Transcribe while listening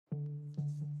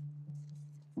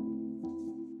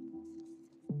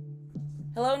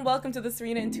Hello and welcome to the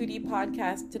Serena in 2D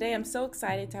podcast. Today I'm so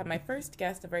excited to have my first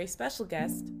guest, a very special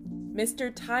guest,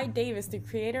 Mr. Ty Davis, the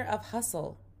creator of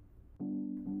Hussle.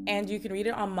 And you can read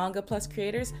it on Manga Plus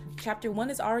Creators. Chapter 1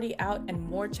 is already out and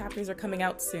more chapters are coming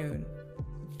out soon.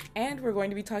 And we're going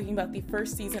to be talking about the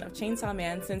first season of Chainsaw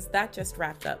Man since that just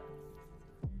wrapped up.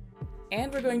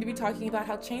 And we're going to be talking about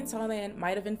how Chainsaw Man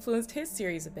might have influenced his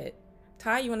series a bit.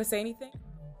 Ty, you want to say anything?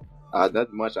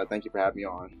 Not much. I thank you for having me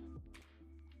on.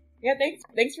 Yeah,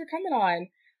 thanks for coming on.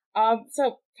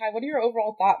 So Ty, what are your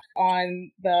overall thoughts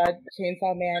on the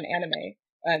Chainsaw Man anime?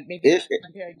 Maybe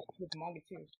comparing it with the manga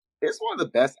too. It's one of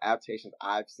the best adaptations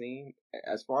I've seen.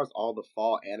 As far as all the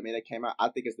fall anime that came out, I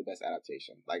think it's the best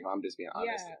adaptation. Like, I'm just being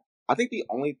honest. Yeah. I think the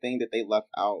only thing that they left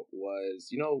out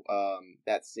was,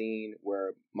 that scene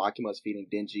where Makima's feeding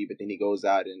Denji, but then he goes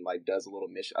out and like does a little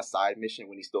mission, a side mission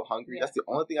when he's still hungry. Yeah. That's the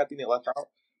only thing I think they left out.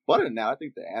 But other than that, I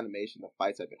think the animation, the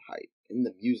fights have been hype, and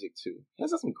the music too. It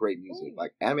has some great music. Ooh.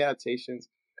 Like anime adaptations,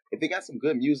 if they got some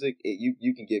good music,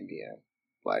 you can get me in.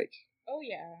 Like, oh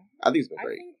yeah, I think it's been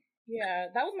great. Yeah,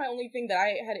 that was my only thing that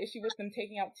I had issue with them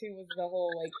taking out too, was the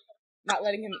whole like not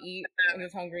letting him eat when he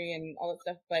was hungry and all that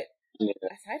stuff. But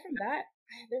aside from that,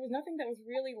 there was nothing that was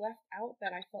really left out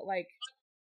that I felt like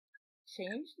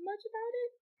changed much about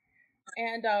it.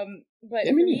 And but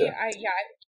for me,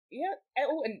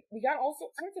 oh, and we got all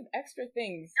sorts of extra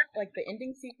things, like the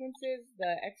ending sequences,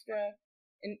 the extra.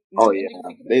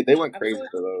 They went crazy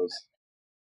for those.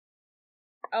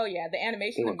 Oh yeah, the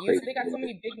animation, the music. They got so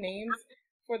many big names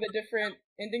for the different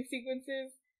ending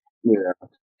sequences. Yeah,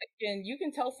 and you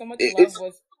can tell so much love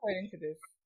was put into this.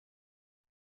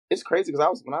 It's crazy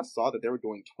because when I saw that they were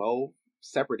doing 12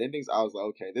 separate endings, I was like,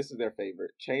 okay, this is their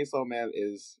favorite. Chainsaw Man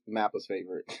is Mappa's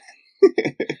favorite.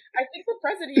 I think the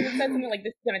president even said something like,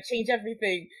 "This is gonna change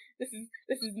everything. This is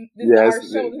our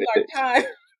show. This is our time."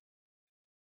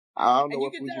 I don't know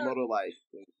what Fujimoto like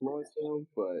influenced them,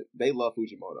 but they love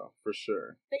Fujimoto for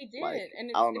sure. They did, like, and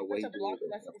I don't know what he did.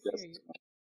 Series.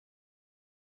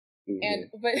 And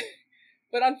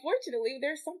but unfortunately,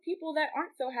 there's some people that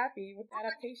aren't so happy with the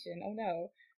adaptation. Oh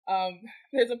no.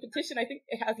 There's a petition. I think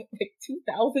it has like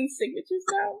 2,000 signatures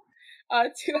now,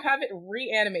 to have it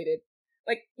reanimated.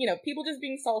 Like, people just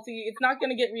being salty. It's not going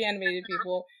to get reanimated,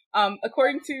 people.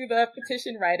 According to the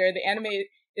petition writer, the anime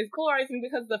is polarizing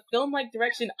because the film-like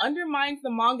direction undermines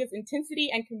the manga's intensity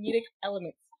and comedic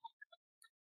elements.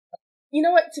 You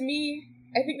know what? To me,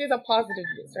 I think there's a positive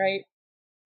to this, right?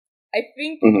 I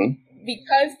think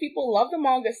because people love the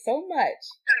manga so much,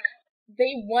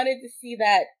 they wanted to see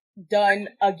that done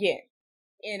again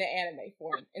in an anime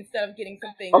form instead of getting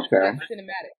something less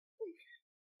cinematic.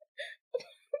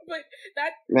 But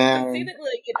to say that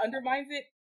like it undermines it.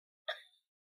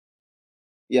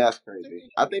 Yeah, it's crazy.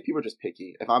 I think people are just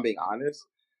picky, if I'm being honest.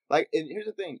 Like, and here's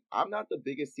the thing: I'm not the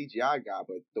biggest CGI guy,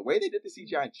 but the way they did the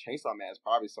CGI in Chainsaw Man is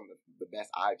probably some of the best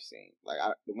I've seen. Like,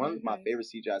 one of my favorite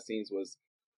CGI scenes was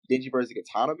Denji versus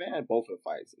Katana Man. Both of the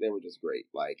fights, they were just great.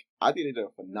 Like, I think they did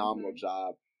a phenomenal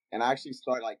job. And I actually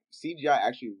started, like, CGI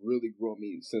actually really grew on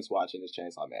me since watching this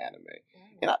Chainsaw Man anime.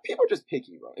 And people are just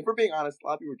picky, bro. If we're being honest, a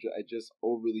lot of people are just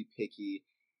overly picky.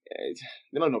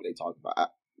 They don't know what they talk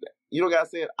about. You don't gotta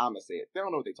say it. I'm gonna say it. They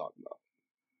don't know what they're talking about.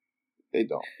 They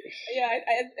don't. Yeah,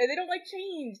 they don't like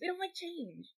change. They don't like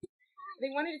change. They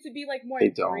wanted it to be like more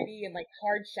gritty and like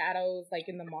hard shadows, like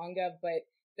in the manga, but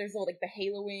there's like the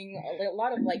haloing, a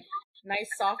lot of like nice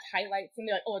soft highlights, and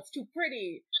they're like, "Oh, it's too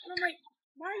pretty." And I'm like,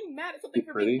 "Why are you mad at something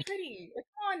for being pretty? Like,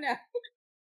 come on now."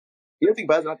 You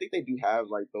know, I think they do have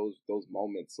like those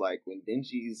moments, like when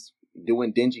Denji's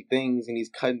doing Denji things and he's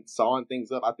sawing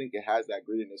things up. I think it has that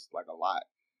grittiness like a lot.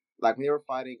 Like when they were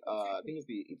fighting, I think it was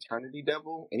the Eternity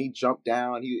Devil, and he jumped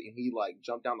down. He like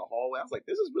jumped down the hallway. I was like,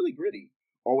 this is really gritty.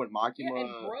 Or when Makima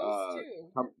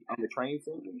on the train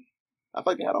scene, I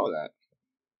feel like they had all that.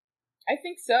 I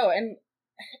think so, and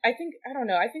I don't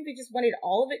know. I think they just wanted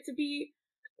all of it to be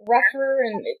rougher,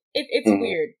 and it's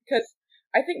weird because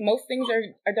I think most things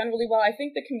are done really well. I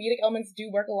think the comedic elements do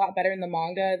work a lot better in the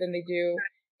manga than they do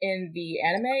in the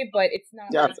anime, but it's not.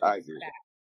 Yeah, I agree.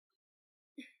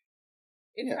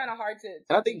 It's kind of hard to.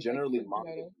 And I think generally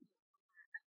manga.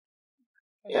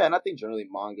 Yeah, and I think generally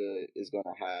manga is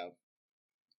gonna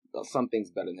have some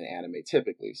things better than anime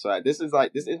typically. So this isn't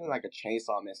like a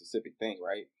Chainsaw Man specific thing,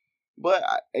 right? But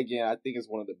again, I think it's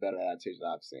one of the better adaptations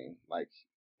I've seen. Like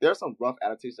there are some rough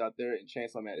adaptations out there, and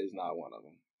Chainsaw Man is not one of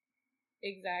them.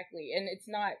 Exactly, and it's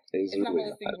not one of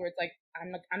those things where it's like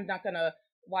I'm not gonna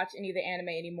watch any of the anime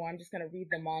anymore. I'm just gonna read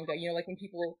the manga. You know, like when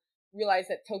people realized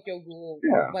that Tokyo Ghoul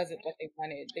wasn't what they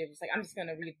wanted, they were just like, I'm just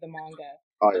gonna read the manga.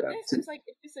 Oh yeah, this is like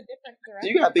it's just a different direction. So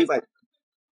you got things like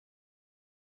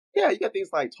Yeah, you got things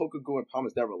like Tokugu and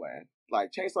Promised Neverland.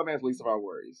 Like Chainsaw Man's least of our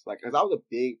worries. Like, cause I was a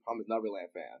big Promised Neverland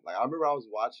fan. Like, I remember I was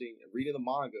watching and reading the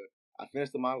manga. I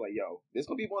finished the manga like, yo, this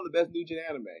gonna be one of the best new gen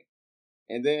anime.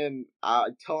 And then I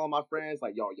tell all my friends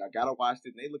like, yo, y'all gotta watch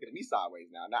this. And they looking at me sideways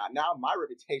now. Now my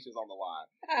reputation's on the line.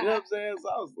 You know what I'm saying? So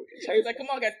I was like, come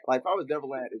on, guys. Like Promised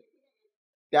Neverland.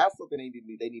 That's something they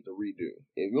need to redo.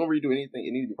 If you don't redo anything,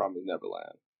 it needs to be Promised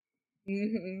Neverland.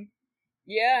 Mm-hmm.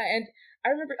 Yeah, and I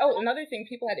remember. Oh, another thing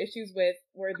people had issues with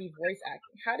were the voice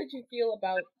acting. How did you feel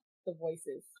about the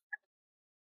voices?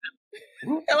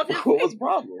 What was the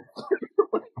problem?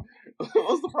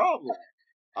 What's the problem?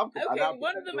 Okay,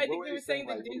 one of them I think they were saying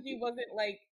that Denji wasn't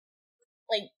like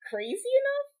crazy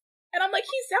enough, and I'm like,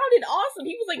 he sounded awesome.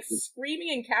 He was like screaming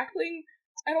and cackling.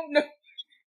 I don't know.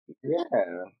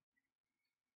 Yeah.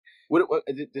 What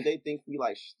did they think he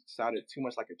like sounded too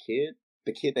much like a kid?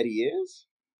 The kid that he is?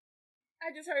 I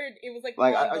just heard it was like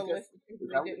Like on I the guess, list. is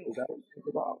that what it's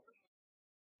about?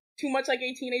 Too much like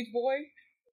a teenage boy.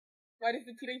 Why does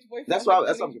the teenage boy? That's why.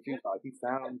 That's what I'm confused about.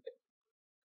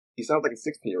 He sounds like a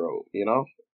 16-year-old. You know?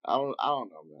 I don't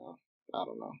know, man. I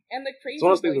don't know. And the crazy. It's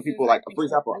one of those things where people like, for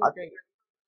example,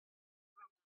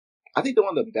 I think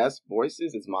one of the best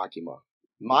voices is Makima.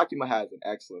 Makima has an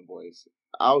excellent voice.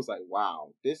 I was like,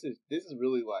 wow, this is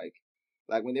really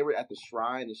like when they were at the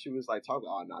shrine and she was like talking.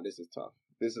 Oh no, this is tough.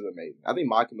 This is amazing. I think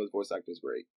Makima's voice actor is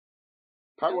great.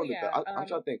 Probably one of the best. I'm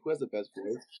trying to think who has the best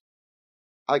voice.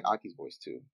 I like Aki's voice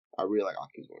too. I really like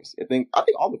Aki's voice. I think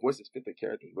all the voices fit the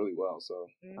characters really well. So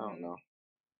I don't know.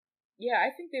 Yeah, I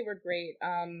think they were great.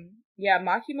 Yeah,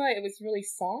 Makima, it was really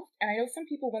soft, and I know some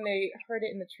people when they heard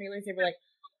it in the trailers, they were like,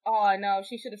 "Oh no,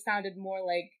 she should have sounded more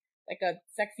like a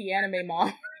sexy anime mom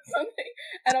or something."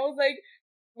 And I was like,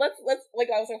 let's like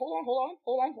I was like, hold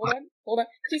on.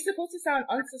 She's supposed to sound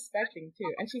unsuspecting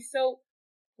too, and she's so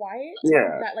quiet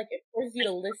that like it forces you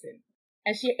to listen,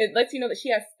 and it lets you know that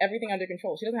she has everything under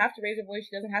control. She doesn't have to raise her voice.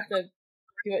 She doesn't have to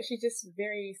do it. She's just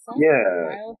very soft and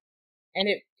mild, and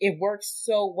it works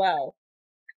so well.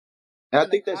 And I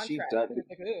think that she does.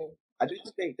 I do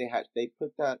think they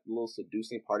put that little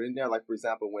seducing part in there. Like for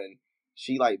example, when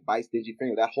she like bites Denji's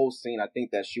finger, that whole scene. I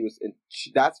think that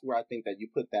that's where I think that you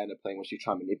put that into play when she's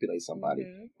trying to manipulate somebody.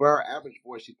 For her average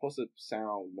voice, she's supposed to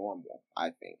sound normal. I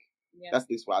think that's at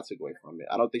least what I took away from it.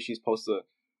 I don't think she's supposed to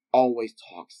always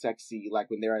talk sexy like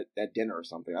when they're at dinner or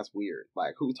something. That's weird.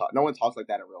 Like no one talks like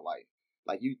that in real life.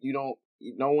 Like you don't.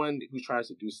 No one who's trying to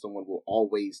seduce someone will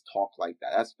always talk like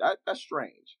that. That's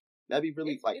strange. That'd be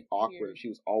really it's awkward weird. If she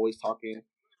was always talking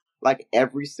like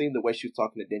every scene the way she was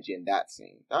talking to Denji in that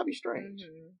scene. That'd be strange.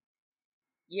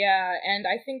 Yeah, and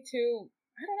I think too,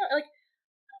 I don't know, like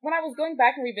when I was going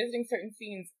back and revisiting certain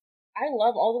scenes, I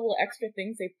love all the little extra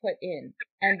things they put in.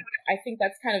 And I think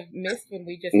that's kind of missed when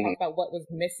we just talk about what was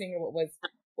missing or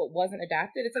what wasn't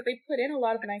adapted. It's like they put in a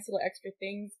lot of nice little extra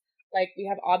things. Like we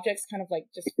have objects kind of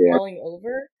like just falling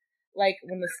over. Like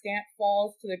when the stamp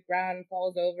falls to the ground and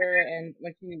falls over, and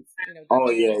when she's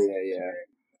yeah.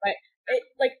 But it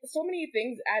like so many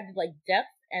things added like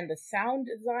depth, and the sound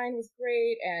design was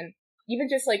great, and even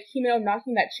just like Himeno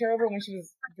knocking that chair over when she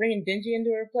was bringing Denji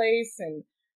into her place, and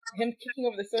him kicking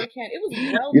over the soda can. It was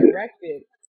well directed.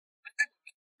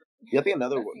 Yeah, I think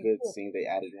another good scene they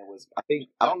added in was I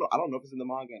don't know if it's in the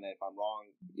manga, and if I'm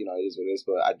wrong, it is what it is.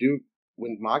 But I do.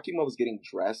 When Makima was getting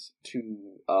dressed to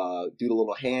do the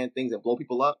little hand things and blow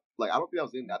people up, like I don't think that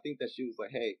was in there. I think that she was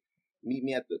like, "Hey, meet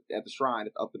me at the shrine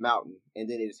up the mountain," and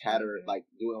then they just had her like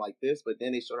doing like this. But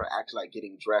then they showed her actually like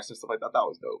getting dressed and stuff like that. That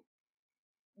was dope.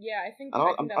 Yeah, I think. I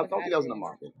don't think that was in the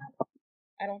manga.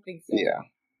 I don't think so. Yeah.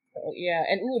 So, yeah,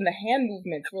 and the hand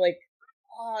movements were like,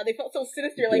 they felt so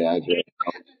sinister, like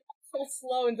so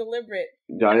slow and deliberate.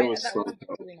 Yeah, it was so.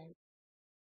 Really nice.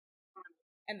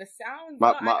 And the sound.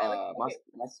 What were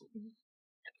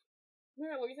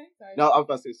you saying? Sorry. No, I was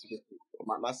about to say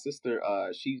my sister.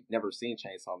 She's never seen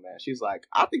Chainsaw Man. She's like,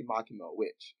 I think Makima a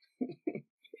witch.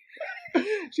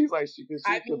 She's like, she's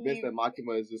convinced that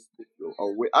Makima is just a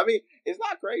witch. I mean, it's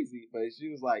not crazy, but she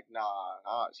was like,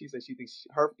 nah. She said she thinks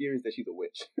her theory is that she's a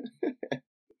witch.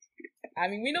 I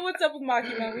mean, we know what's up with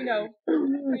Makima. We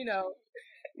know.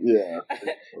 Yeah.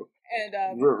 And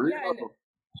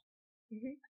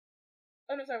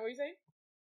Oh no, sorry. What were you saying?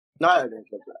 No,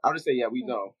 I'll just say we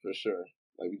know for sure.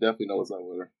 Like we definitely know what's up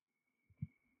with her.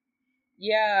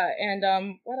 Yeah, and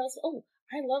what else? Oh,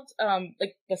 I loved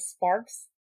like the sparks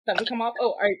that would come off.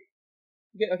 Oh, all right.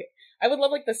 Good, okay. I would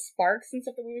love like the sparks and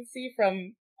stuff that we would see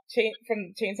from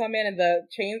Chainsaw Man and the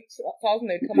chainsaws when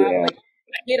they'd come out and like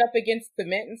hit up against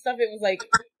cement and stuff. It was like,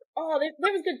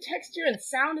 there was good texture and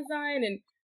sound design, and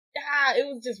it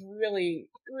was just really,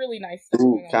 really nice stuff.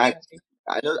 Ooh,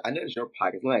 I know it's your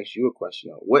podcast. Let me ask you a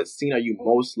question though. What scene are you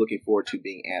most looking forward to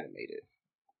being animated?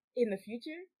 In the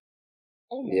future?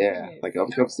 Oh my Yeah, goodness. like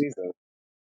upcoming season.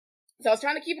 So I was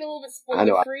trying to keep it a little bit I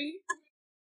know. spoiler free.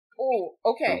 Oh,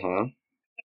 okay. Uh-huh.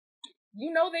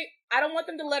 You know I don't want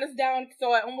them to let us down,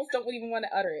 so I almost don't even want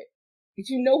to utter it. But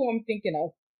you know who I'm thinking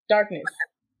of. Darkness.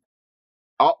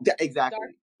 Oh, exactly.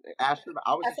 Astronaut.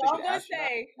 I was That's just all thinking I'm gonna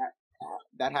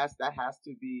astronaut. say. That has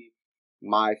to be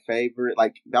my favorite.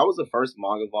 Like that was the first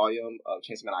manga volume of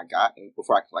Chainsaw Man I got, and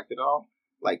before I collected it all.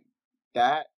 Like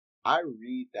that, I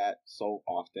read that so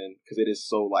often because it is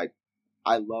so like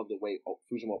I love the way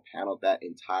Fujimo paneled that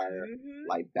entire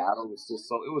like battle. It was just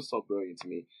so it was so brilliant to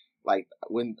me. Like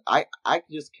when I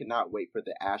just cannot wait for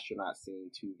the astronaut scene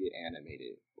to get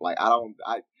animated. Like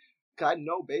I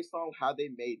know based on how they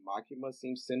made Makima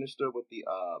seem sinister with the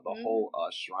whole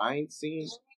shrine scene,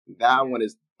 that one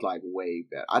is like way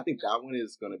better. I think that one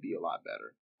is gonna be a lot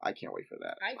better. I can't wait for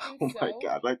that. I think Oh so. my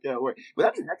gosh, I can't wait. But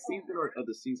that's the next season or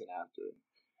the season after?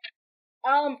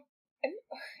 I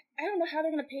don't know how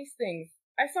they're gonna pace things.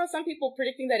 I saw some people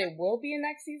predicting that it will be in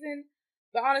next season,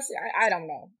 but honestly, I don't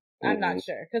know. I'm not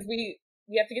sure because we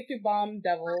have to get through Bomb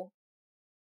Devil,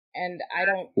 and I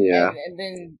don't. Yeah. And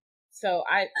then so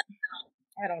I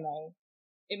don't know.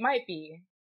 It might be.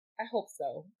 I hope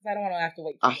so. I don't want to have to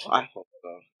wait. I hope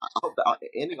so. I hope the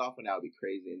ending off on that would be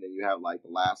crazy, and then you have like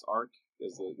the last arc.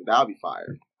 That would be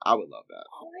fire. I would love that.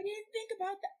 Oh, I didn't think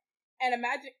about that. And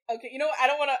imagine. Okay, you know what? I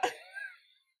don't want to.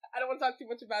 I don't want to talk too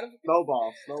much about it.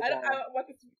 Snowball. I don't want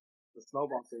this. The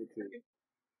snowball scene too.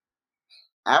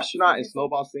 Astronaut and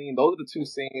snowball scene. Those are the two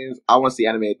scenes I want to see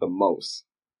animated the most.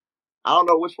 I don't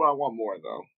know which one I want more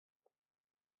though.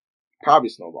 Probably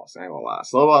snowball scene. I ain't gonna lie.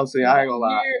 Snowball scene. I ain't gonna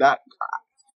lie. That.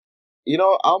 You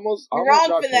know, I almost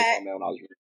dropped it on that when I was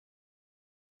reading.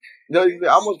 No,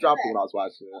 I almost dropped it when I was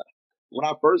watching it. When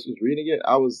I first was reading it,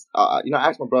 I was, I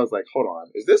asked my brothers, like, hold on,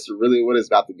 is this really what it's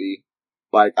about to be?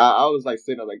 Like, I was like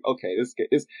sitting there, like, okay, this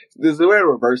is a way to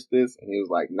reverse this, and he was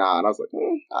like, nah, and I was like,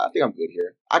 I think I'm good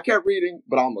here. I kept reading,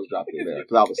 but I almost dropped it there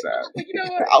because I was sad. You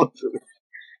know what?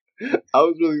 I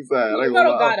was really sad. You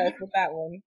got us with that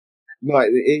one. No,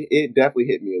 it definitely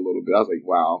hit me a little bit. I was like,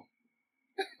 wow.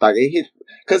 Like it hit,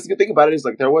 because the thing about it is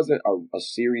like there wasn't a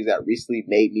series that recently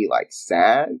made me like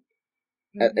sad.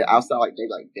 Outside like maybe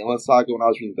like Villain Saga when I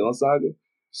was reading Villain Saga.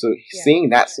 So seeing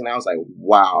that scene, I was like,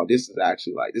 wow, this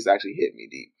actually hit me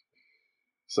deep.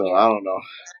 So I don't know.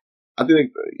 I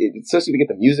think especially to get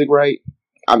the music right,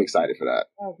 I'm excited for that.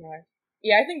 Oh god,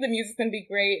 yeah, I think the music's gonna be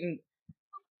great, and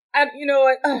you know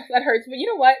what? That hurts, but you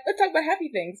know what? Let's talk about happy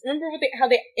things. Remember how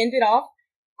they ended off,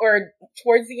 or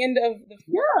towards the end of the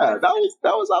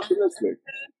that was optimistic.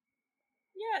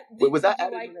 Yeah, was that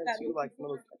added like in there too? Like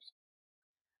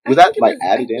was that like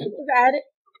added in? It was added.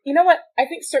 You know what? I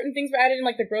think certain things were added in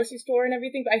like the grocery store and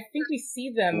everything, but I think we see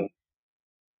them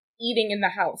eating in the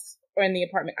house or in the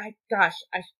apartment. I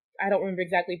don't remember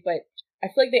exactly, but I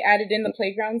feel like they added in the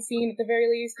playground scene at the very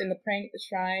least, and the praying at the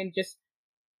shrine, just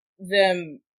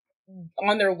them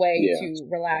on their way to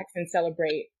relax and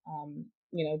celebrate,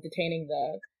 detaining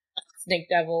the Snake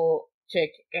Devil chick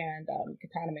and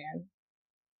Katana Man.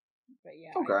 But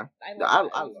yeah, okay. I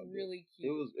loved it. Really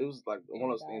cute. It was like one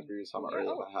of those things where you were talking about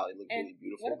earlier about how it looked really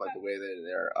beautiful, like the way that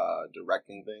they're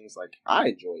directing things. Like I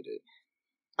enjoyed it.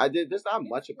 I did. There's not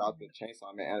much about the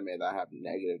Chainsaw Man anime that I have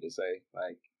negative to say.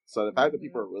 Like so, the fact that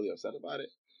people are really upset about it,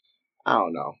 I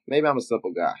don't know. Maybe I'm a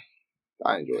simple guy.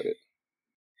 I enjoyed it.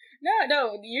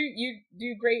 No, you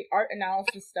do great art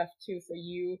analysis stuff too. So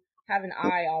you have an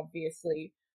eye,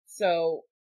 obviously. So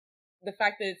the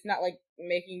fact that it's not like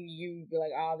making you be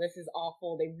like, oh, this is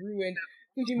awful. They ruined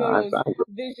Fujimoto's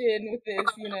vision with this.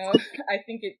 I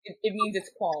think it means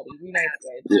it's quality. We know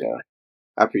it's good. Yeah,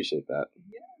 I appreciate that.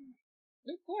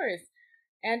 Yeah, of course.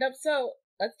 And so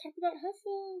let's talk about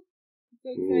Hussle. I'm so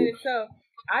excited. So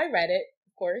I read it,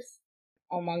 of course,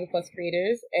 on Manga Plus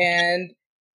Creators, and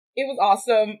it was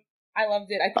awesome. I loved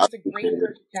it. I think it's a great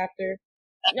first chapter.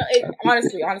 No,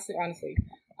 honestly,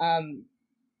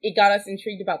 it got us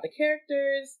intrigued about the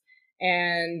characters,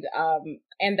 and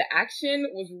the action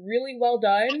was really well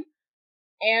done,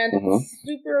 and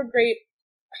super great,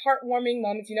 heartwarming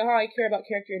moments. You know how I care about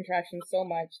character interactions so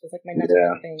much. That's like my number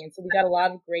one thing, and so we got a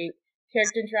lot of great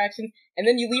character interactions. And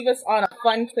then you leave us on a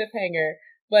fun cliffhanger.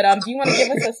 But do you want to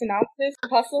give us a synopsis of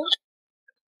Hussle?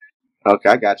 Okay,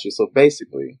 I got you. So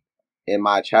basically, in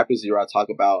my chapter 0, I talk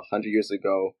about 100 years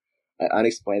ago, an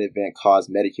unexplained event caused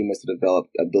metahumans to develop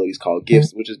abilities called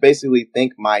gifts, which is basically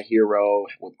think My Hero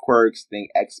with quirks, think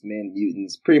X-Men,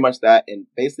 mutants, pretty much that. And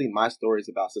basically my story is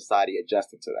about society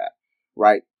adjusting to that,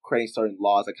 right? creating certain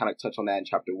laws. I kind of touch on that in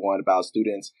chapter 1 about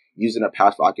students using their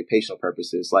powers for occupational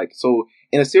purposes. Like, so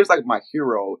in a series like My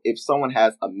Hero, if someone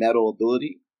has a metal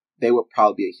ability, they would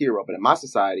probably be a hero. But in my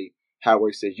society, how it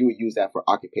works is you would use that for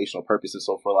occupational purposes.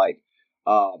 So for like,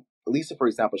 Lisa, for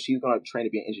example, she's going to train to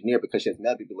be an engineer because she has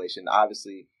metal manipulation.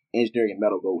 Obviously, engineering and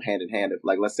metal go hand in hand. If,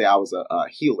 like, let's say I was a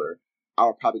healer, I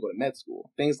would probably go to med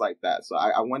school, things like that. So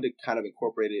I wanted to kind of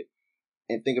incorporate it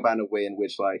and think about it in a way in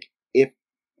which, like, if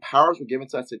powers were given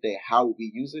to us today, how would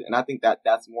we use it? And I think that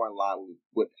that's more in line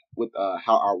with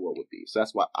how our world would be. So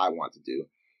that's what I want to do.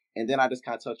 And then I just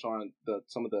kind of touch on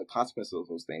some of the consequences of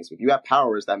those things. If you have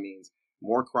powers, that means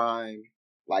more crime.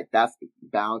 Like, that's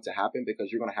bound to happen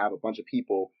because you're going to have a bunch of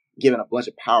people given a bunch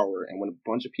of power, and when a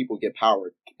bunch of people get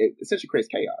power, it essentially creates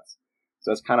chaos.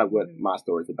 So that's kind of what my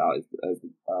story is about. Is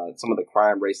some of the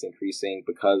crime rates increasing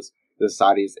because the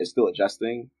society is still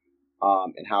adjusting,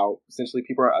 and how essentially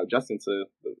people are adjusting to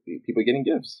the people getting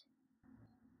gifts.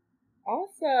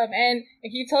 Awesome. And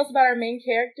can you tell us about our main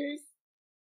characters?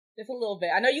 Just a little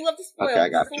bit. I know you love to spoil, okay, I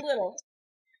got just a little.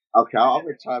 Okay, I'll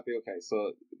try to be okay.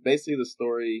 So basically, the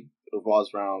story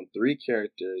revolves around 3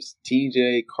 characters: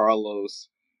 TJ, Carlos,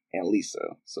 and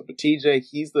Lisa. So for TJ,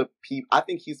 I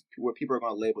think he's what people are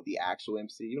going to label the actual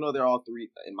MC. Even though they're all 3,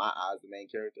 in my eyes, the main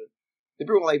character. The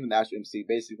people are going to label him the actual MC.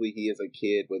 Basically, he is a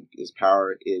kid with his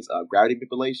power is gravity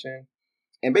manipulation.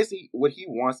 And basically, what he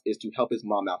wants is to help his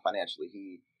mom out financially.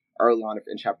 He early on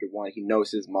in chapter 1, he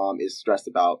knows his mom is stressed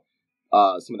about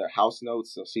some of their house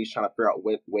notes, so he's trying to figure out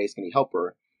what ways can he help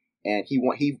her. And he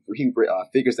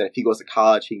figures that if he goes to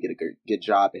college, he can get a good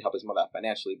job and help his mother out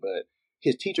financially. But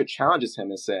his teacher challenges him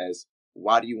and says,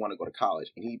 "Why do you want to go to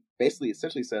college?" And he basically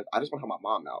essentially says, "I just want to help my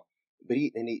mom out." But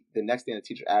the next thing the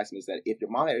teacher asked him is that if your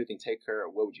mom had everything take care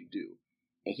of, what would you do?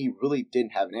 And he really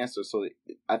didn't have an answer. So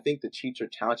I think the teacher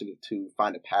challenged him to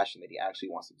find a passion that he actually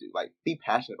wants to do. Like, be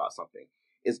passionate about something.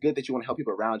 It's good that you want to help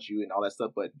people around you and all that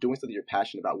stuff, but doing something you're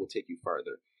passionate about will take you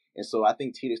further. And so I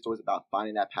think TJ's story is about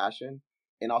finding that passion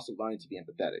and also learning to be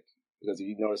empathetic. Because if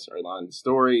you notice early on in the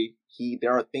story,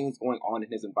 there are things going on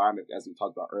in his environment, as we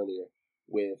talked about earlier,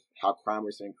 with how crime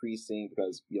rates are increasing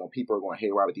because people are going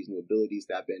haywire with these new abilities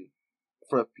that have been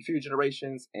for a few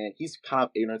generations, and he's kind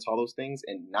of ignorant to all those things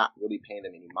and not really paying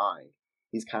them any mind.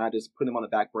 He's kind of just putting them on the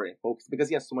back burner and focus because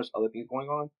he has so much other things going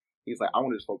on. He's like, I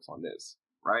want to just focus on this,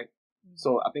 right? Mm-hmm.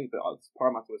 So I think that part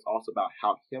of my story is also about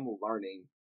how him learning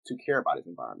to care about his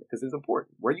environment because it's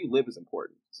important. Where you live is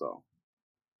important. So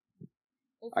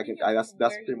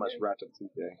that's pretty much wrapped up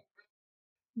TJ.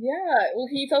 Yeah. Well,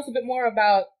 can you tell us a bit more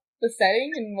about the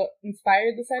setting and what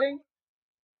inspired the setting?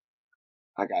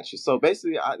 I got you. So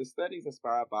basically, the study's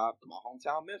inspired by my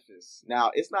hometown, Memphis.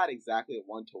 Now, it's not exactly a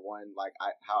one-to-one. Like,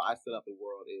 how I set up the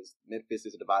world is Memphis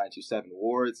is divided into 7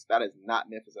 wards. That is not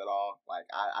Memphis at all. Like,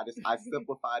 I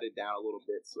simplified it down a little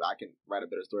bit so I can write a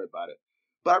better story about it.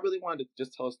 But I really wanted to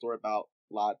just tell a story about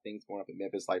a lot of things going up in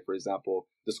Memphis. Like, for example,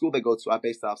 the school they go to, I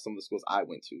based off some of the schools I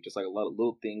went to. Just like a lot of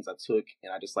little things I took,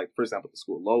 and I just like, for example, the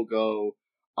school logo,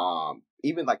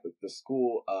 even like the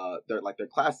school, their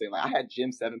class thing. Like, I had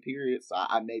gym 7 periods, so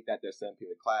I made that their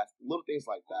 7-period class. Little things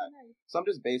like that. Oh, nice. So I'm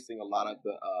just basing a lot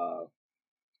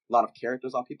of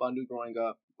characters off people I knew growing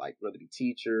up, like whether it be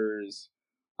teachers,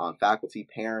 faculty,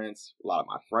 parents, a lot of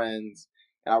my friends,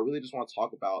 and I really just want to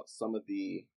talk about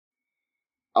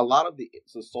a lot of the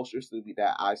social issues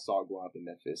that I saw growing up in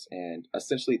Memphis, and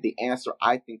essentially the answer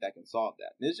I think that can solve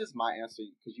that. And it's just my answer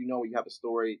because when you have a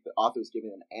story, the author is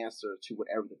giving an answer to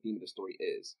whatever the theme of the story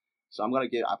is. So I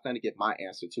plan to give my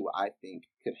answer to what I think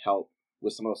could help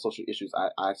with some of the social issues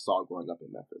I saw growing up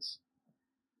in Memphis.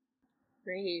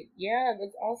 Great, yeah,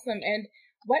 that's awesome. And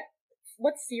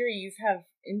what series have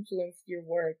influenced your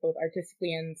work, both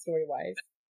artistically and story-wise?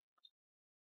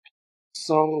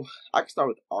 So I can start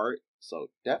with art.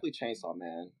 So definitely Chainsaw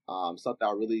Man. Something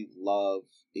I really love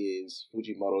is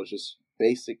Fujimoto's just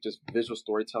basic, just visual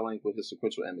storytelling with his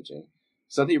sequential imaging.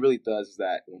 Something he really does is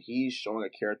that when he's showing a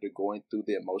character going through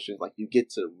the emotions, like, you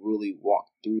get to really walk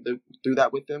through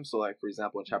that with them. So, like, for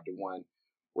example, in chapter 1,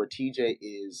 where TJ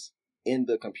is in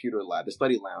the computer lab, the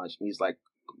study lounge, and he's like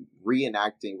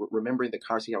reenacting, remembering the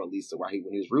conversation he had with Lisa, when he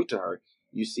was rude to her.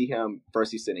 You see him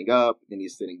first, he's sitting up, then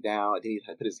he's sitting down, and then he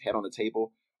put his head on the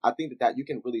table. I think that you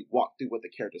can really walk through what the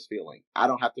character's feeling. I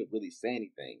don't have to really say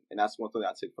anything, and that's one thing that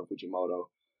I took from Fujimoto.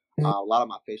 A lot of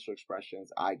my facial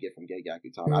expressions I get from Gege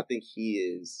Akutami. I think he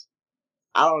is.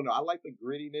 I don't know. I like the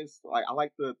grittiness. Like, I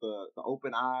like the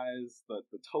open eyes, the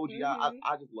toji. Mm-hmm.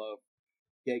 I just love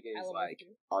Gege's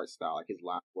art style, like his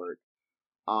line work.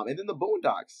 And then the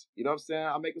Boondocks. You know what I'm saying?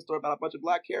 I'm making a story about a bunch of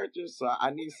black characters, so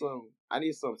I need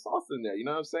some sauce in there. You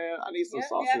know what I'm saying? I need some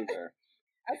sauce in there.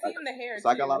 I see in the hair So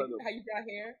I got too, a lot like of the how you draw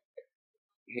hair.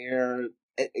 hair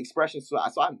expressions. So I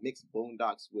mixed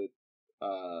Boondocks with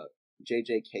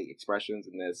JJK expressions,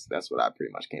 and that's what I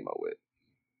pretty much came up with.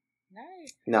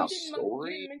 Nice. Now You didn't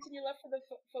story. mention your love for the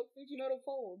Fujimoto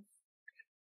folds.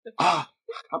 How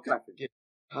can I forget?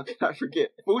 How can I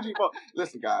forget? Fujimoto.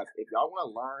 Listen, guys, if y'all want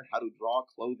to learn how to draw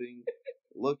clothing,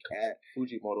 look at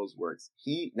Fujimoto's works.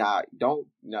 He a little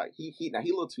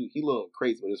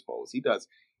crazy with his folds. He does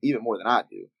even more than I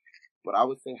do. But I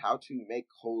would say how to make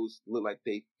clothes look like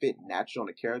they fit natural on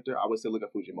a character. I would say look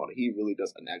at Fujimoto. He really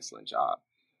does an excellent job.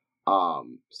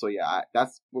 So yeah,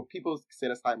 that's what people say.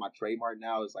 That's like my trademark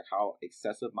now is like how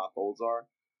excessive my folds are.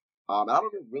 And I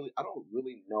don't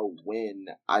really know when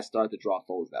I started to draw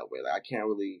folds that way. Like I can't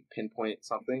really pinpoint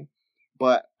something,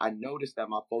 but I noticed that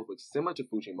my folds look similar to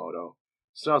Fujimoto.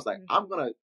 So I was like, I'm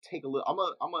gonna take a look. I'm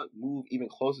gonna move even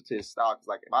closer to his style because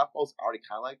like my folds are already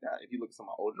kind of like that. If you look at some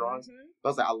of my old drawings, but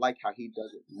I was like, I like how he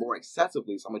does it more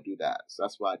excessively, so I'm gonna do that. So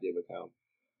that's what I did with him.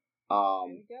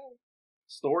 There you go.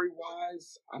 Story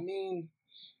wise, I mean,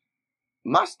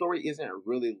 my story isn't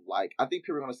really like I think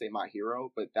people are gonna say my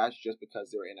hero, but that's just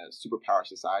because they're in a superpower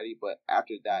society. But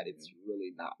after that, it's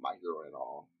really not my hero at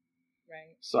all.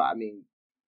 Right. So I mean,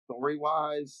 story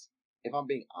wise, if I'm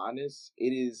being honest,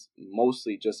 it is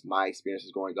mostly just my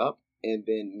experiences growing up, and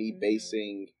then me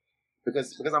basing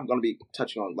because I'm gonna be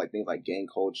touching on like things like gang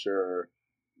culture,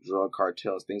 drug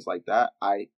cartels, things like that.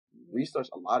 I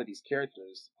researched a lot of these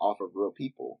characters off of real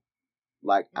people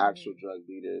like actual drug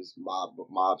leaders,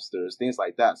 mobsters, things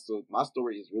like that. So my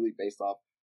story is really based off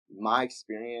my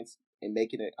experience and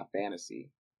making it a fantasy.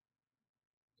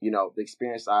 You know, the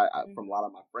experience I from a lot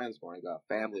of my friends growing up,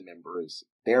 family members,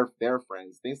 their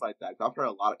friends, things like that. I've heard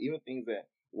a lot of even things that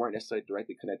weren't necessarily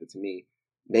directly connected to me.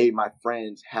 Maybe my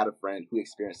friends had a friend who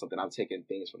experienced something. I'm taking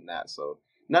things from that. So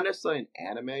not necessarily an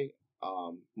anime,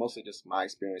 mostly just my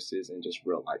experiences and just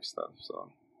real life stuff.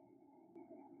 So.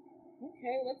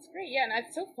 Okay, well, that's great. Yeah,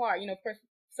 and so far,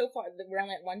 so far we're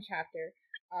only at one chapter.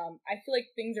 I feel like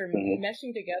things are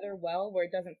meshing together well, where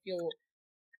it doesn't feel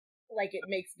like it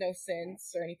makes no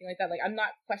sense or anything like that. Like I'm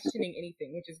not questioning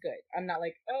anything, which is good. I'm not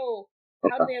like, oh,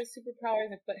 how do they have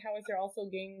superpowers? But how is there also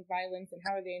gang violence? And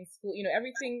how are they in school?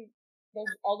 Everything.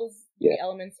 All those three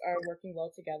elements are working well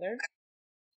together.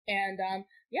 And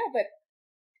yeah, but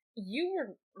you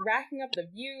were racking up the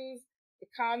views, the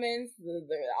comments,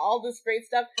 all this great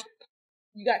stuff.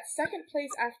 You got second place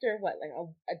after what, like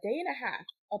a day and a half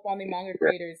up on the Manga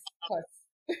Creators Plus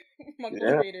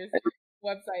Manga Creators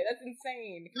website. That's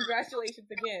insane. Congratulations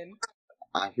again.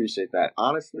 I appreciate that.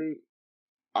 Honestly,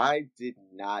 I did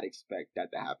not expect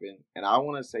that to happen. And I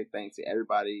want to say thanks to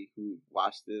everybody who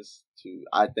watched this.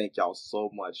 I thank y'all so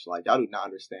much. Like, y'all do not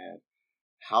understand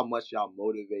how much y'all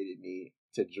motivated me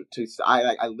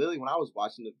I literally, when I was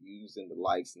watching the views and the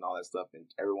likes and all that stuff and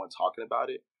everyone talking about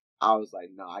it, I was like,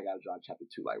 no, I got to draw chapter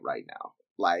 2 like right now.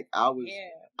 Like I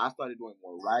started doing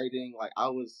more writing. Like I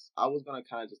was going to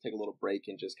kind of just take a little break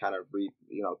and just kind of read,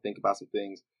 think about some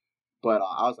things. But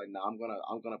I was like, no, I'm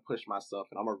gonna push myself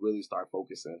and I'm gonna really start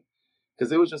focusing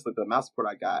because it was just like the amount of support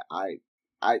I got. I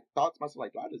thought to myself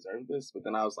like, do I deserve this? But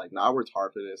then I was like, no, I worked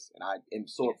hard for this, and I am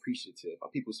so appreciative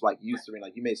of people who like used to me.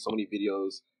 Like you made so many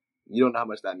videos, you don't know how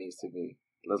much that means to me.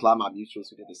 There's a lot of my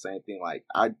mutuals who did the same thing. Like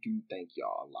I do thank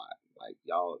y'all a lot. Like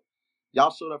y'all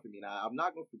showed up for me, and I'm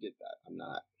not gonna forget that. I'm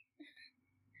not.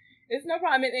 It's no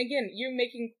problem. And again, you're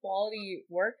making quality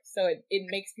work, so it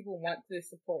makes people want to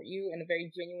support you in a very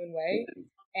genuine way.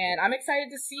 And I'm excited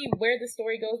to see where the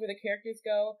story goes, where the characters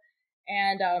go.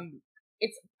 And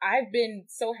I've been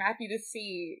so happy to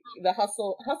see the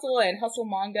Hussle and Hussle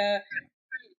manga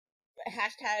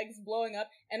hashtags blowing up.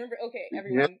 And remember, okay,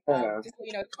 everyone, just so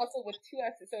you know, it's Hussle with 2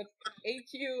 S's, so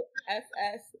it's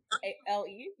Hussle.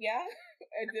 Yeah,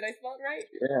 did I spell it right?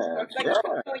 Yeah.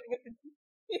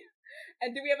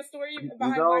 And do we have a story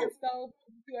behind why it's spelled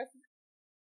 2 S's?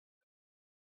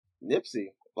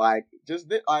 Nipsey. Like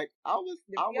I was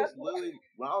literally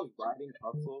when I was writing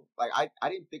Hustle, like I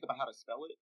didn't think about how to spell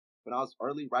it. When I was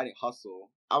early writing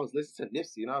Hustle, I was listening to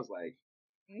Nipsey and I was like,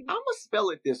 I'm gonna spell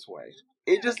it this way.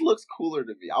 It just looks cooler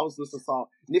to me. I was listening to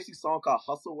Nipsey song called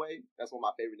Hustle Way. That's one of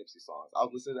my favorite Nipsey songs. I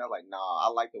was listening to that like, nah, I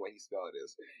like the way he spelled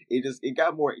this. It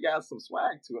got some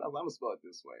swag to it. I was like, I'm gonna spell it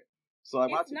this way. So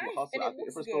like when I took my Hustle, I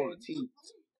first spelled the T.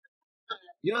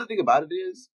 You know the thing about it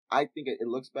is, I think it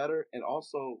looks better, and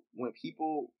also when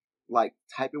people like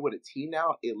type it with a T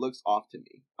now, it looks off to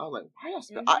me. I was like, why y'all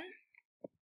spell?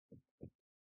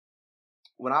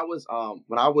 When I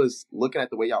was looking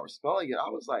at the way y'all were spelling it, I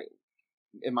was like,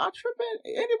 am I tripping?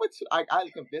 And I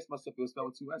convinced myself it was spelled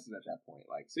with 2 S's at that point.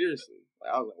 Like seriously,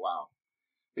 like I was like, wow.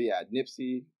 But yeah,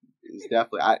 Nipsey is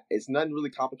definitely. It's nothing really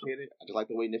complicated. I just like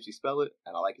the way Nipsey spell it,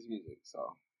 and I like his music.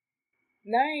 So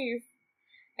Nice.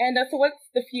 And so, what's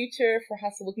the future for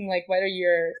Hustle looking like? What are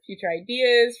your future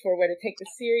ideas for where to take the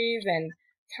series and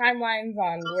timelines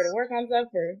on where to work on stuff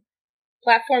or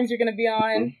platforms you're going to be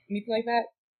on? Mhm. Anything like that?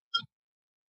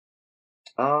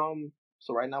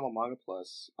 so right now I'm on Manga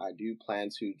Plus. I do plan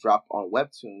to drop on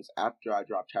Webtoons after I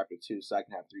drop chapter 2, so I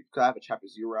can have 3. Because I have a chapter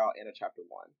 0 out and a chapter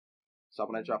 1. So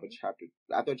when I drop a Mm-hmm. chapter,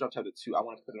 after I drop chapter 2, I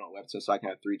want to put it on Webtoons so I can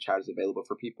have 3 chapters available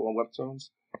for people on Webtoons.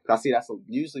 I see that's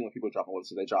usually when people drop on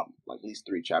Webtoons, they drop like at least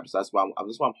 3 chapters. That's why I'm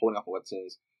holding up on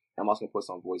Webtoons. I'm also gonna put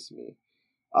some Voice Me.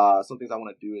 Some things I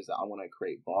want to do is that I want to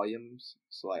create volumes.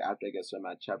 So like after I get a certain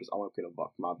amount of chapters, I want to create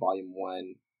my volume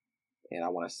 1, and I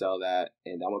want to sell that,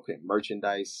 and I want to create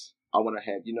merchandise. I want to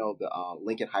have the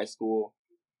Lincoln High School.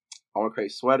 I want to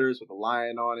create sweaters with a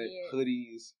lion on it, Yeah.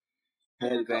 hoodies,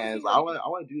 Super headbands. cozy I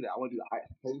want to do that. I want to do the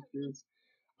posters.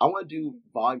 I want to do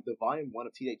volume 1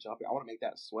 of Teenage Jumping. I want to make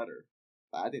that a sweater.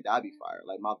 Like, I think that'd be fire.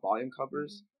 Like my volume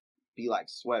covers be like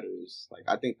sweaters. Like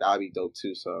I think that'd be dope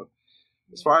too. So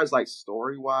as far as like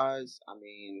story wise, I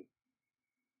mean,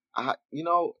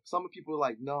 some people are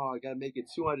like, no, I gotta make it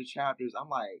 200 chapters. I'm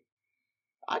like,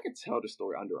 I could tell the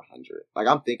story under 100. Like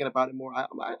I'm thinking about it more. I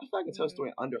feel like I can tell a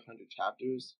story under 100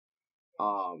 chapters.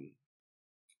 Um,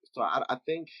 so I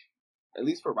think at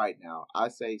least for right now, I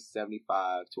say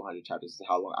 75 to 100 chapters is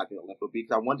how long I think the length will be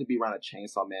because I want to be around a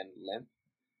Chainsaw Man length.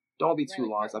 Don't be Right, too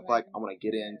like long. part So I feel like one. I want to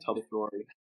get in, Yeah. tell the story.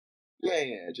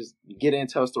 Yeah. Just get in,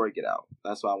 tell a story, get out.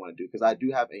 That's what I want to do because I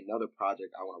do have another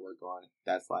project I want to work on.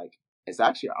 That's like it's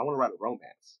actually I want to write a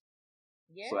romance.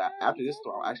 Yeah, So you after this told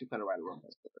story, I me. actually plan to write a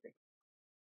romance story.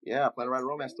 Yeah, I plan to write That's a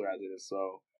romance story great. after this.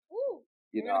 So Woo.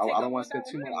 We're gonna I take don't over want to with that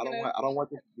spend one too much. too. We're gonna. I don't want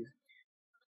this.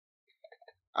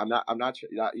 I'm not.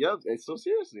 Yeah, it's so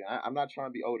seriously. I'm not trying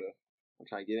to be Oda. I'm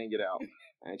trying to get in, get out.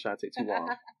 I ain't trying to take too long.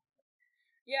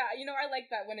 Yeah, I like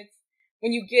that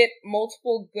when you get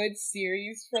multiple good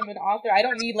series from an author. I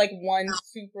don't need like one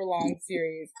super long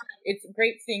series. It's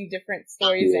great seeing different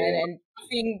stories Yeah. and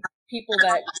seeing people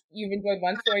that you've enjoyed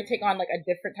one story take on like a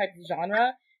different type of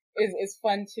genre is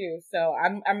fun too. So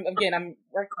I'm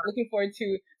looking forward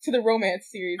to the romance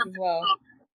series as well.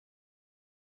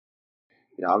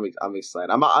 Yeah, I'm excited.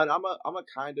 I'm a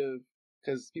kind of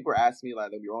because people are asking me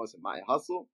like, "There'll be romance in my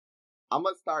Hustle." I'm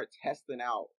gonna start testing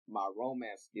out my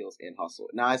romance skills in Hustle.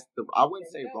 Now, I wouldn't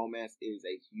There we say go. romance is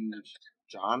a huge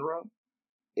genre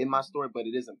in my story, but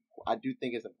it is. I do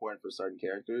think it's important for certain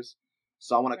characters.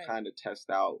 So I want to Right. kind of test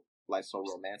out like some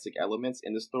romantic elements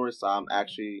in the story. So I'm Mm-hmm.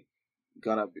 actually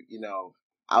gonna,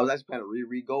 I was actually planning to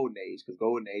reread Golden Age because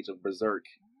Golden Age of Berserk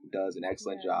does an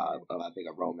excellent Yeah. job of I think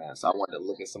of romance. So I wanted to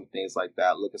look at some things like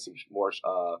that, look at some more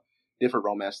different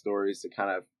romance stories to kind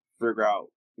of figure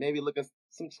out maybe look at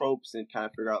some tropes and kind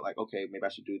of figure out like okay maybe I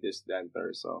should do this that and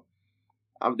third. So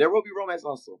there will be romance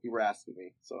also. People are asking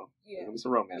me, so Yeah. there'll be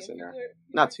some Yeah. romance in there. People are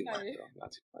Not too much excited. though.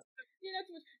 Not too much. Not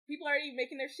too much. People are already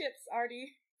making their ships,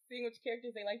 already seeing which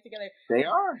characters they like together. They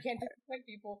are. Can't disappoint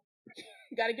people.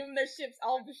 Gotta give them their ships,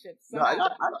 all of the ships, No, I,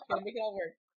 somehow. I, Gotta make it all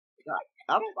work.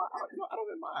 I don't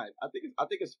even mind. I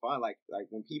think it's fun. Like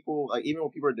when people like even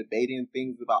when people are debating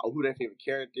things about who their favorite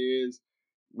character is.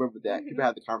 Remember that people Hmm.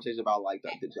 have the conversation about like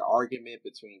the argument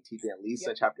between TJ and Lisa Yep.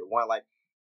 in chapter 1. Like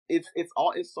it's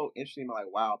so interesting. I'm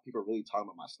like wow, people are really talking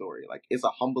about my story. Like it's a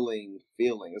humbling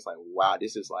feeling. It's like wow,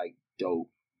 this is like dope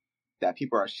that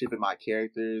people are shipping my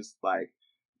characters. Like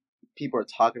people are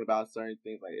talking about certain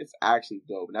things. Like it's actually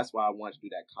dope, and that's why I wanted to do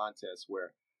that contest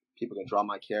where people can draw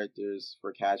my characters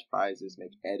for cash prizes,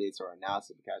 make edits or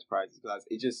analysis for cash prizes. Because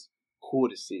it's just cool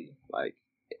to see. Yeah. I Like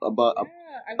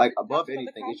wanted to talk above about the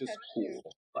anything, it's just contest too.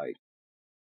 cool. Like,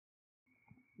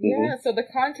 Yeah, so the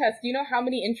contest, do you know how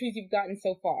many entries you've gotten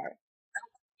so far?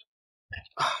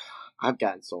 I've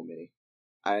gotten so many.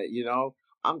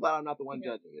 I'm glad I'm not the one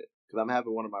Yeah. judging it because I'm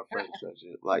having one of my friends judge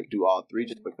it, like do all 3,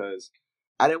 just because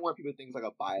I didn't want people to think it's like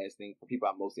a biased thing for people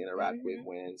I mostly interact with Hmm.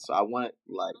 when. So I want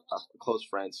like close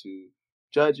friends who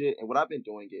judge it. And what I've been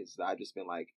doing is I've just been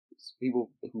like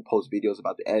people who post videos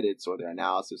about the edits or their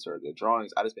analysis or their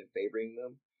drawings. I just been favoring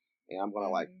them, and I'm gonna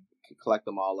like Hmm. collect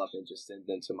them all up and just send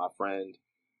them to my friend.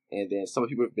 And then some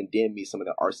people have been DMing me some of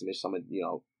their art submissions. I'm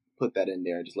gonna put that in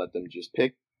there and just let them just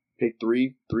pick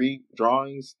three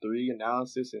drawings, 3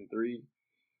 analysis, and three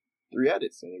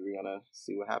edits, and we're gonna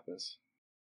see what happens.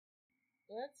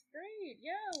 That's great.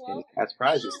 Yeah, And well, that's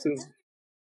prizes too.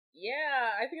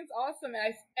 yeah, I think it's awesome.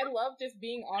 And I love just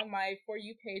being on my For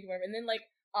You page, whatever, and then like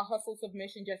a Hustle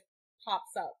submission just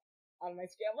pops up on my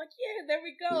screen. I'm like, yeah, there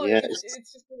we go. Yeah,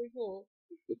 It's just really cool.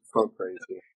 it's so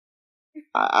crazy.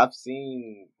 I've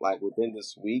seen like within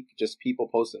this week, just people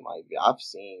posting like I've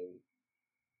seen,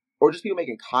 or just people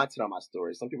making content on my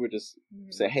story. Some people just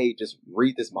say, "Hey, just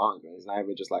read this manga." It's not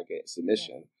even just like a Yeah.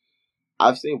 submission.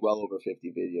 I've seen well over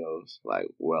 50 videos, like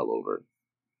well over,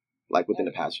 like within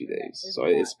the past few Yeah, days. there's So a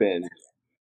lot. it's been,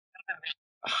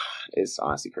 it's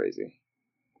honestly crazy.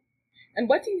 And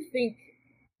what do you think?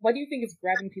 What do you think is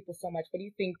grabbing people so much? What do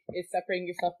you think is separating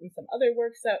yourself from some other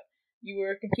works that you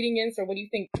were competing in? So what do you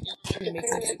think is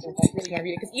making people really want to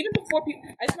read it? Because even before people,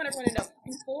 I just want everyone to know,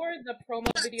 before the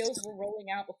promo videos were rolling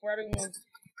out, before everyone was,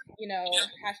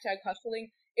 hashtag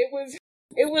hustling,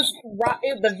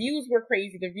 the views were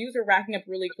crazy. The views were racking up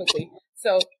really quickly.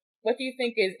 So what do you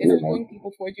think is Yeah. pulling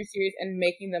people towards your series and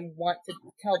making them want to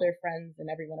tell their friends and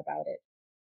everyone about it?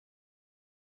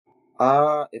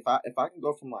 If I can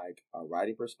go from like a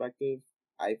writing perspective,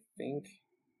 I think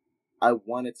I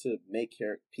wanted to make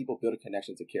people build a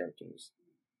connection to characters.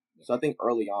 So I think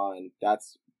early on,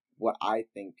 that's what I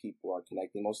think people are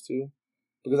connecting most to,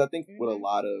 because I think with a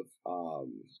lot of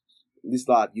at least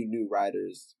a lot of you new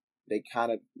writers, they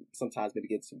kind of sometimes maybe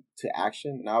get to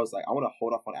action, and I was like, I want to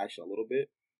hold off on action a little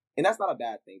bit, and that's not a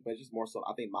bad thing, but it's just more so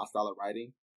I think my style of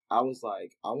writing. I was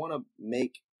like, I want to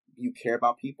make you care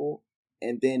about people,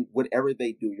 and then whatever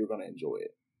they do, you're gonna enjoy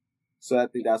it. So I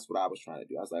think that's what I was trying to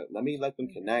do. I was like, let me let them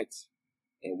connect,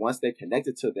 and once they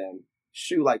connected to them,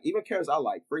 shoot, like even characters I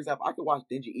like. For example, I could watch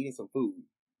Denji eating some food,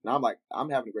 and I'm like, I'm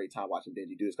having a great time watching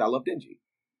Denji do this because I love Denji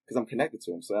because I'm connected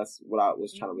to him. So that's what I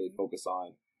was trying to really focus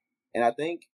on. And I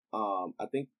think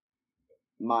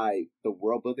the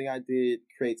world building I did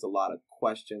creates a lot of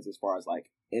questions as far as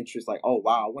like interest. Like, oh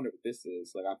wow, I wonder what this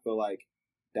is. Like, I feel like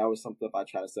that was something if I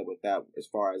try to set with that as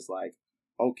far as like,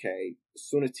 okay, as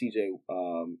soon as TJ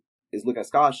is looking at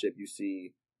scholarship, you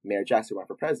see Mayor Jackson run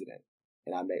for president,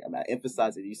 and I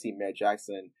emphasize that you see Mayor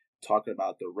Jackson talking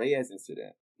about the Reyes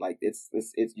incident. Like it's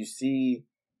you see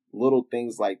little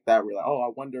things like that. Where you're like, oh, I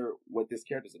wonder what this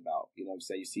character's about. You know what I'm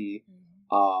saying? You see,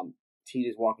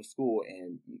 TJ's walking to school,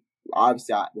 and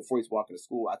obviously, before he's walking to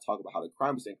school, I talk about how the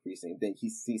crime is increasing. And then he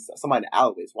sees somebody in the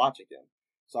alleyways watching him.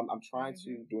 So I'm trying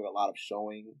to doing a lot of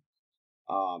showing,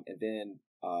 and then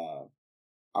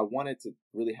I wanted to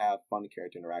really have fun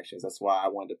character interactions. That's why I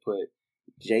wanted to put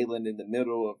Jalen in the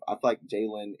middle of. I feel like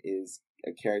Jalen is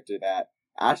a character that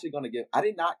actually going to give. I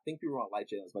did not think people were gonna like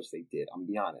Jalen as much as they did. I'm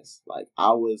gonna be honest. Like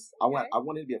I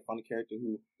wanted to be a fun character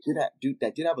who that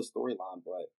did have a storyline,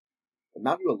 but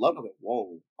now people love him. Like,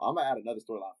 whoa, I'm gonna add another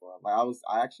storyline for him. Like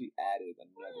I actually added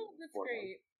another Oh, that's for him.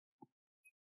 great.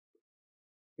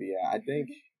 But yeah, I think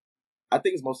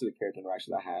it's mostly the character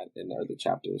interactions I had in the early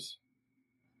chapters.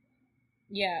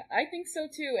 Yeah, I think so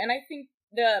too, and I think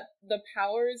the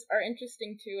powers are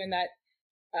interesting too, in that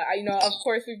of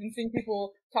course, we've been seeing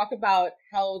people talk about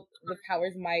how the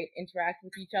powers might interact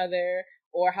with each other,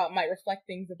 or how it might reflect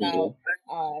things about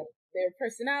their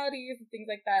personalities and things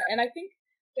like that. And I think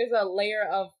there's a layer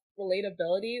of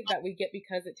relatability that we get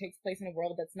because it takes place in a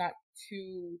world that's not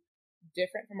too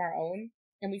different from our own.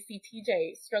 And we see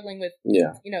TJ struggling with,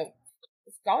 Yeah.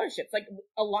 scholarships. Like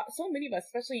so many of us,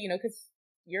 especially, because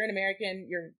you're an American,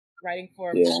 you're writing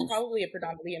for Yeah. probably a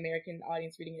predominantly American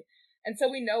audience reading it. And so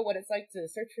we know what it's like to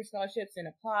search for scholarships and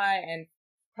apply and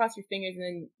cross your fingers, and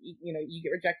then, you get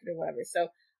rejected or whatever. So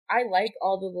I like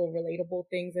all the little relatable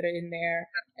things that are in there.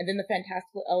 And then the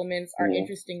fantastical elements are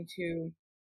interesting too.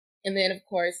 And then, of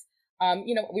course,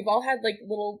 we've all had like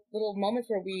little moments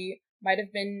where we might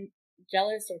have been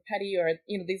jealous or petty, or,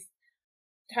 these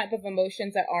type of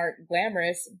emotions that aren't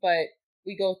glamorous, but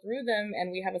we go through them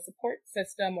and we have a support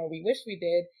system, or we wish we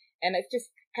did. And it's just,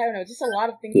 I don't know, just a lot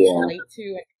of things to relate to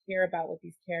and care about with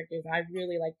these characters. And I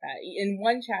really like that. In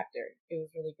one chapter, it was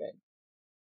really good.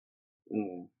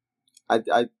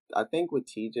 I think with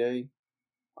TJ,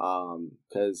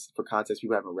 because for context,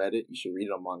 people haven't read it, you should read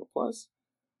it on Manga Plus.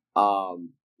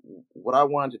 What I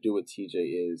wanted to do with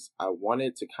TJ is I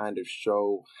wanted to kind of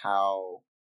show how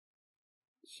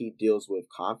he deals with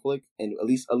conflict, and at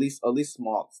least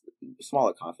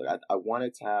smaller conflict. I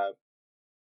wanted to have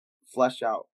flesh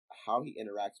out how he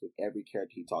interacts with every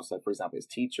character he talks. Like for example, his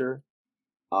teacher,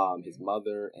 his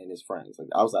mother, and his friends. Like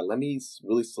I was like, let me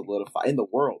really solidify in the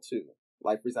world too.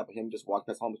 Like for example, him just walking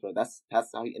past homeless person. That's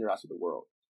how he interacts with the world.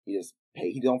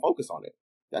 He don't focus on it.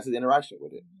 That's his interaction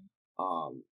with it.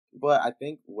 But I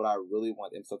think what I really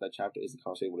want to emphasize that chapter is the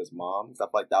conversation with his mom. Because I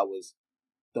feel like that was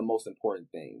the most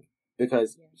important thing,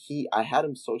 because I had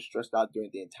him so stressed out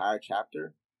during the entire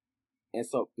chapter, and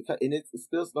so it's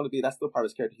still going to be that's still part of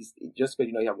his character. He's just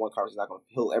because you have one conversation, he's not going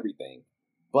to heal everything,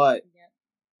 but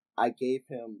I gave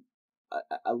him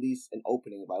at least an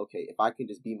opening of like, okay, if I can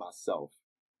just be myself,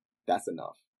 that's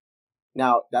enough.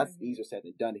 Now, that's easier said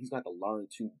than done. He's going to have to learn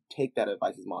to take that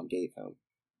advice his mom gave him.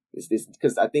 It's this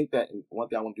because I think that one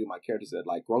thing I want to do with my character is that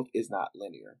like growth is not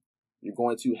linear. You're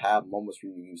going to have moments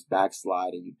where you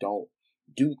backslide and you don't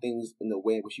do things in the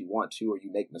way in which you want to, or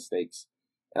you make mistakes.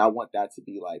 And I want that to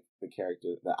be like the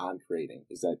character that I'm creating.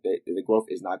 Is that the growth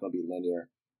is not going to be linear.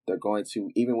 They're going to,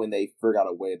 even when they figure out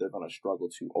a way, they're going to struggle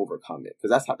to overcome it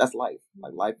because that's life.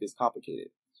 Like life is complicated.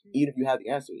 Even if you have the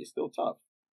answer, it's still tough.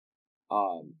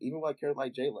 Even with a character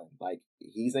like Jalen, like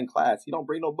he's in class, he don't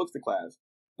bring no books to class,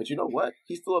 but you know what?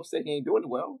 He's still upset he ain't doing it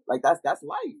well. Like that's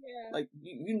life. Yeah. Like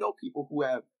you know people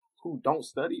who don't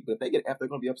study, but if they get F, they're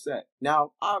gonna be upset.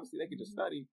 Now, obviously, they can just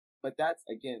study, but that's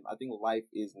again, I think life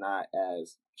is not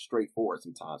as straightforward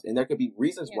sometimes, and there could be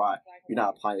reasons why you're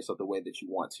not applying yourself the way that you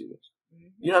want to.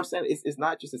 You know what I'm saying? It's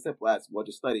not just as simple as well,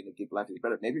 just studying to get life to be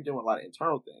better. Maybe you're doing a lot of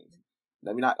internal things.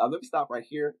 Let me stop right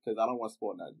here because I don't want to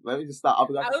spoil nothing. Let me just stop. I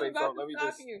was about to say something. Let me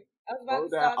just slow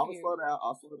down. I'm gonna slow down.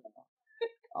 I'll slow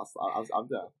down. I'm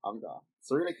done. I'm done.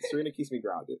 Serena keeps me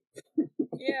grounded.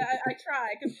 Yeah, I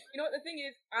try because you know what the thing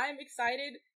is. I'm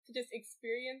excited to just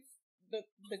experience the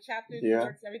chapters, the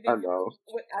arcs, and everything. I know.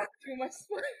 Without too much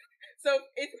spoil. So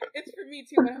it's for me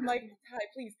too. But I'm like, Ty,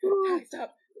 please, Ty,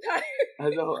 stop, Ty. I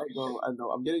know.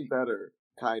 I'm getting better,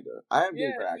 kinda. I am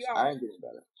getting better. Actually, I am getting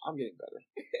better. I'm getting better.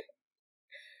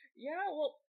 Yeah.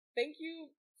 Well, thank you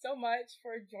so much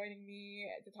for joining me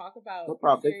to talk about no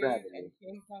problem. Big for having me.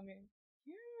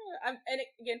 Yeah. And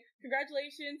again,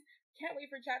 congratulations. Can't wait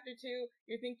for chapter 2.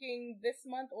 You're thinking this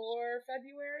month or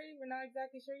February? We're not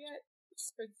exactly sure yet.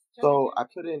 So I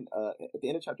put in at the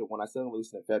end of chapter 1. I said I'm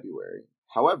releasing in February.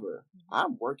 However,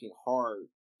 I'm working hard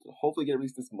to hopefully get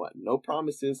released this month. No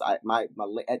promises. My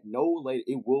at no later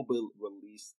it will be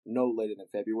released no later than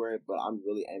February. But I'm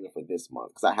really aiming for this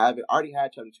month because I already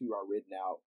had chapter 2 written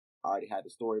out. I already had the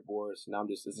storyboard. So now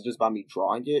this is just about me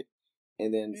drawing it.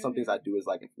 And then some things I do is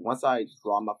like once I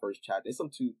draw my first chapter, there's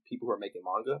some two people who are making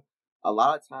manga. A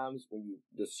lot of times when you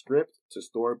the script to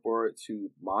storyboard to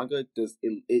manga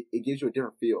it gives you a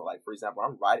different feel. Like for example,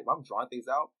 when I'm drawing things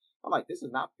out, I'm like, this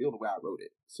does not feel the way I wrote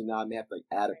it. So now I may have to like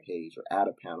add a page or add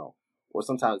a panel, or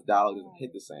sometimes dialogue doesn't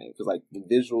hit the same because like the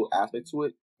visual aspect to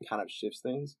it kind of shifts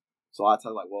things. So I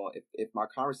tell like, well, if my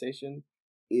conversation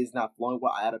is not flowing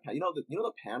well, I add a panel. You know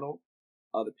the panel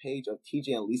of the page of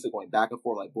TJ and Lisa going back and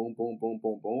forth like boom, boom, boom,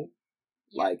 boom, boom.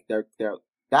 Yeah. Like they're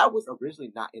that was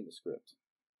originally not in the script.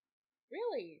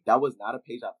 Really? That was not a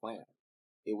page I planned.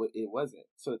 It wasn't.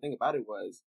 So the thing about it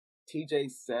was,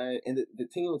 TJ said, and the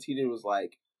thing with TJ was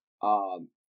like,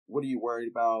 what are you worried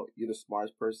about? You're the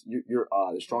smartest person. You're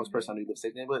the strongest person I know you live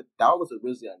safe in. But that was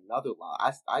originally another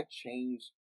line. I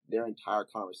changed their entire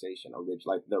conversation originally.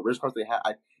 Like the original conversation they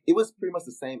had, it was pretty much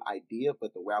the same idea,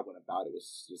 but the way I went about it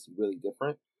was just really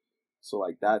different. So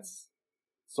like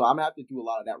so I'm gonna have to do a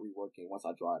lot of that reworking once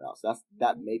I draw it out. So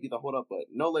that may be the hold up, but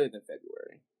no later than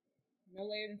February. No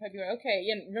later than February. Okay,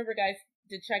 yeah. Remember, guys,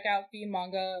 to check out the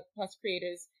Manga Plus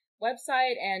Creators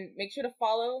website and make sure to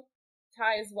follow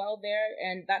Ty as well there,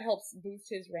 and that helps boost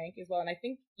his rank as well. And I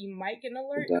think you might get an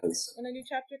alert when a new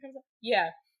chapter comes up. Yeah.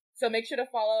 So make sure to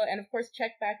follow, and of course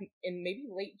check back in maybe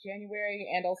late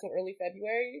January and also early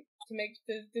February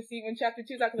to see when chapter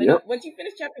 2 is out. Because I know once you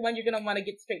finish chapter 1, you're gonna want to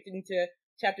get straight into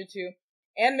chapter 2,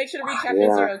 and make sure to read chapter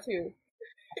 0 too.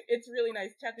 It's really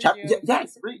nice. Chapter 0.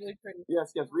 Yes, really pretty.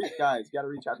 Yes, read, guys. You gotta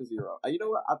read chapter 0. You know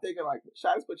what? I'm thinking like, should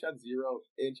I just put chapter 0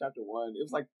 in chapter 1? It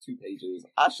was like 2 pages.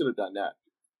 I should have done that.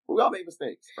 But we all make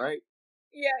mistakes, right?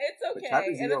 Yeah, it's okay.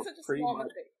 And it's such a small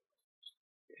mistake.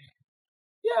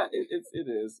 Yeah, it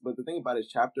is. But the thing about it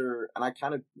is and I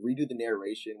kind of redo the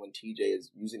narration when TJ is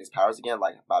using his powers again,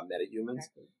 like about metahumans.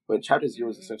 Exactly. But chapter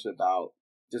 0 is essentially about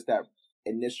just that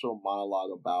initial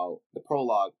monologue about the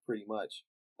prologue, pretty much,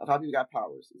 of how people got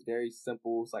powers. It's very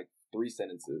simple. It's like 3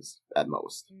 sentences at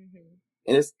most,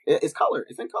 and it's color.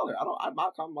 It's in color. My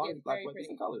manga is like it's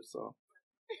in color. So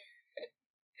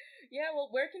yeah. Well,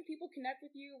 where can people connect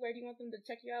with you? Where do you want them to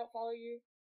check you out, follow you?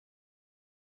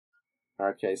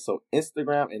 Okay, so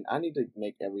Instagram, and I need to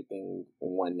make everything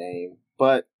one name,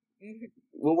 but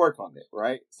we'll work on it,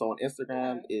 right? So on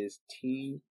Instagram is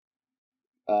T_C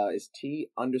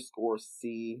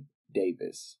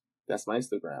Davis. That's my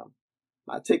Instagram.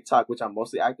 My TikTok, which I'm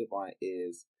mostly active on,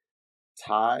 is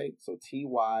Ty, so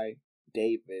TY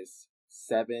Davis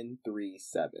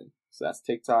 737. So that's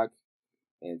TikTok,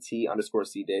 and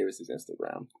T_C Davis is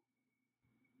Instagram.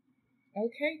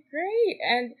 Okay, great.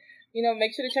 And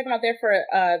make sure to check them out there for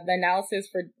the analysis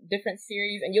for different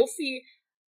series, and you'll see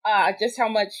just how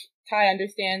much Ty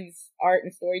understands art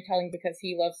and storytelling because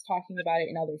he loves talking about it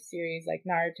in other series like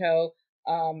Naruto,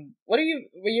 What are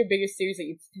your biggest series that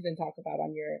you didn't talk about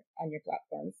on your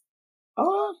platforms?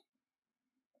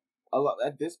 A lot,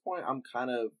 at this point,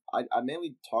 I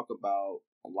mainly talk about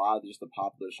a lot of just the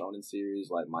popular shonen series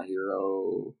like My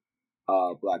Hero,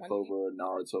 Black Clover,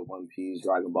 Naruto, One Piece,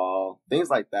 Dragon Ball, things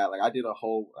like that. Like I did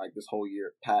this whole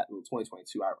year,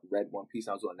 2022, I read One Piece.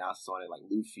 And I was doing analysis on it, like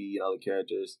Luffy and other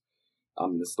characters,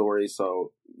 the story.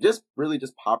 So just really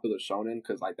just popular shonen,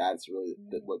 because like that's really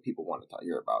what people want to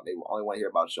hear about. They only want to hear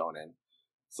about shonen.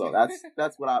 So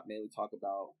that's what I mainly talk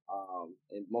about.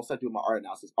 And most I do my art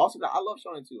analysis. Also, I love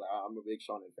shonen too. Like, I'm a big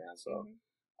shonen fan. So,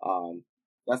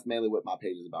 that's mainly what my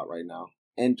page is about right now.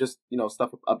 And just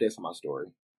stuff updates on my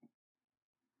story.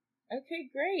 Okay,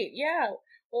 great. Yeah.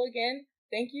 Well, again,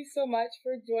 thank you so much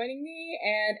for joining me,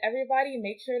 and everybody,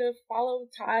 make sure to follow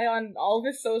Ty on all of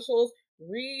his socials.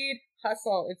 Read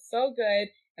Hussle. It's so good,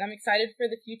 and I'm excited for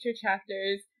the future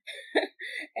chapters.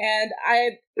 And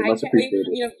I can't wait,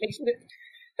 make sure to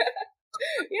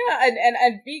yeah,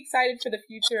 and be excited for the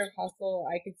future of Hussle.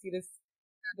 I could see this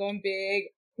going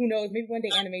big. Who knows? Maybe one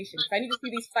day animation. If I need to see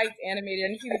these fights animated, I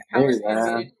need to see these powers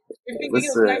animated. If we make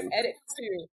those nice edits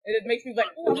too, and it makes me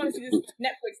like, oh, I want to see this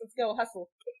Netflix. Let's go, Hussle.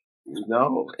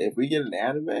 If we get an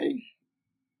anime,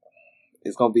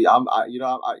 it's gonna be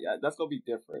that's gonna be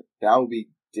different. That would be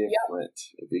different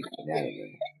if we get an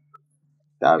anime.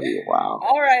 That would be wow.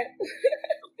 All right.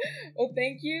 Well,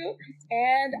 thank you,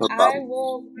 and I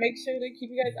will make sure to keep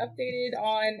you guys updated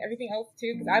on everything else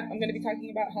too, because I'm going to be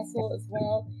talking about Hussle as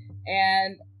well.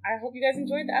 And I hope you guys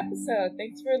enjoyed the episode.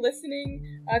 Thanks for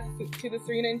listening to the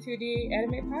Serena and 2D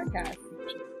Anime Podcast.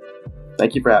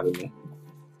 Thank you for having me.